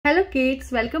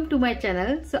Kids, welcome to my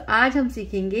channel. सो आज हम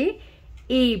सीखेंगे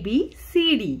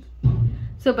ABCD।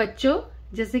 सो बच्चों,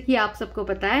 जैसे कि आप सबको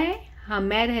पता है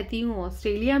मैं रहती हूँ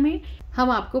ऑस्ट्रेलिया में। हम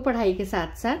आपको पढ़ाई के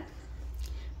साथ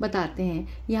साथ बताते हैं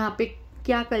यहाँ पे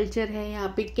क्या कल्चर है,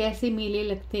 यहाँ पे कैसे मेले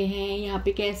लगते हैं, यहाँ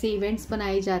पे कैसे इवेंट्स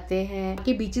बनाए जाते हैं,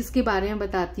 के बीचेस के बारे में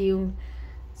बताती हूँ।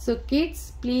 सो किड्स,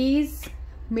 प्लीज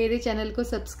मेरे चैनल को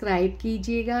सब्सक्राइब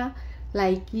कीजिएगा,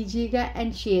 लाइक कीजिएगा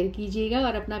एंड शेयर कीजिएगा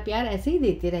और अपना प्यार ऐसे ही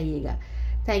देते रहिएगा।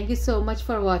 Thank you so much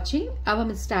for watching. अब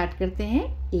हम स्टार्ट करते हैं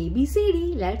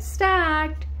ABCD। Let's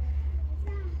start.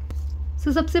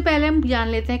 सो सबसे पहले हम जान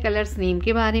लेते हैं कलर्स नेम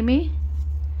के बारे में।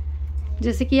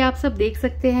 जैसे कि आप सब देख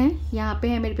सकते हैं यहाँ पे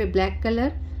है मेरे पे black colour,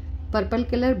 purple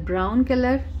colour, brown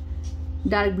colour,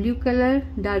 dark blue colour,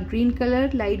 dark green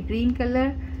colour, light green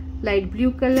colour, light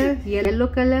blue colour, yellow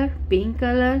colour, pink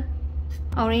colour,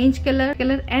 orange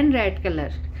colour and red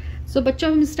colour. सो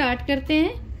बच्चों हम स्टार्ट करते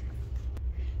हैं।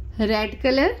 Red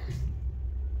colour,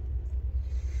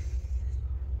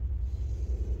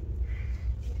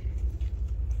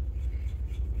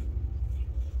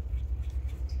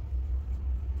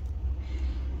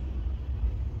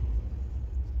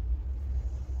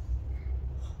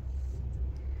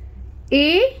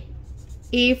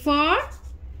 A for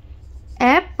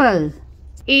apple,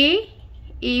 A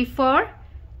for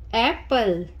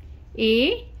apple,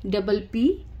 APPLE।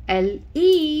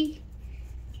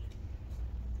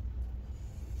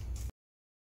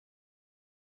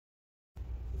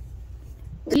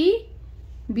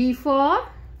 B for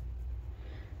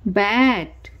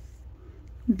bat,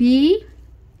 B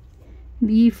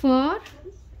for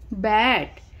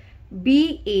bat,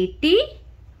 BAT,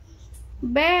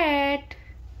 bat।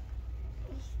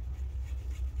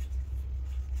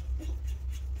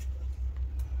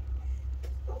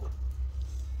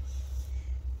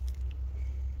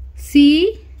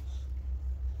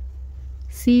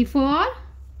 C for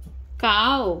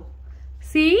cow,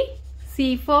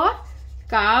 C for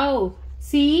cow,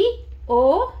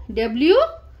 COW,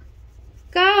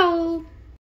 cow।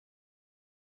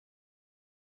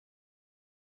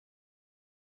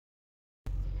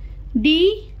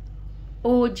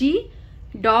 DOG,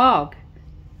 dog,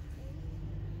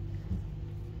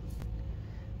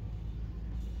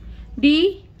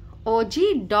 DOG,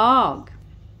 dog।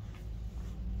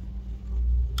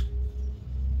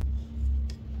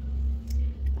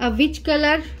 Which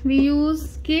color we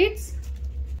use, kids?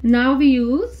 Now we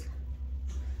use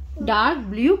dark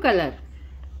blue color.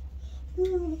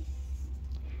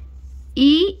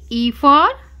 E for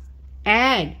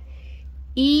egg,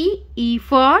 E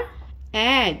for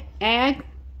egg, egg,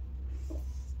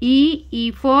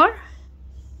 E for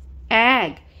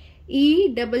egg,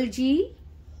 EGG,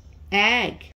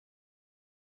 egg।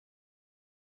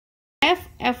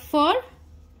 F for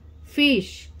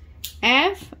fish,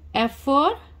 F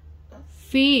for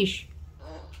fish,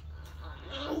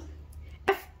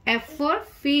 F for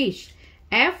fish,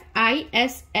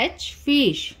 FISH,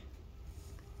 fish।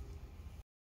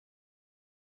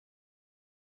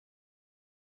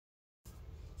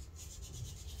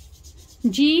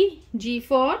 G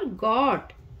for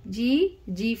goat, G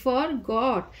for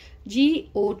goat,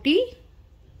 GOT,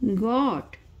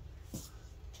 goat।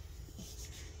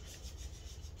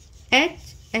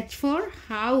 H for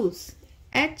house,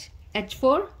 H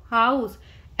for house,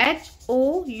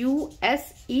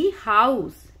 HOUSE,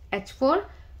 house, H for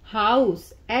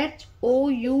house, HOUSE,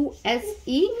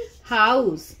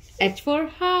 house, H for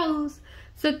house।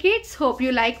 So kids, hope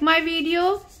you like my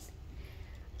video.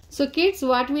 So kids,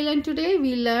 what we learned today?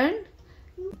 We learned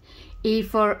A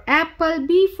for apple,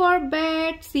 B for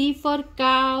bat, C for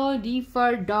cow, D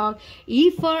for dog, E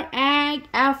for egg,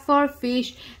 F for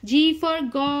fish, G for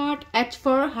goat, H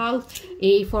for house,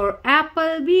 A for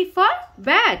apple, B for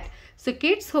bat। So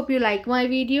kids, hope you like my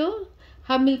video.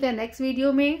 हम मिलते हैं next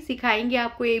video में। सिखाएंगे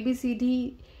आपको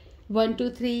ABCD 1 2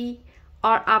 3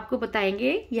 और आपको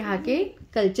बताएंगे यहाँ के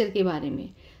कल्चर के बारे में।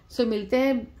 सो मिलते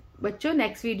हैं बच्चों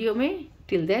नेक्स्ट वीडियो में।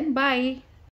 Till then, bye.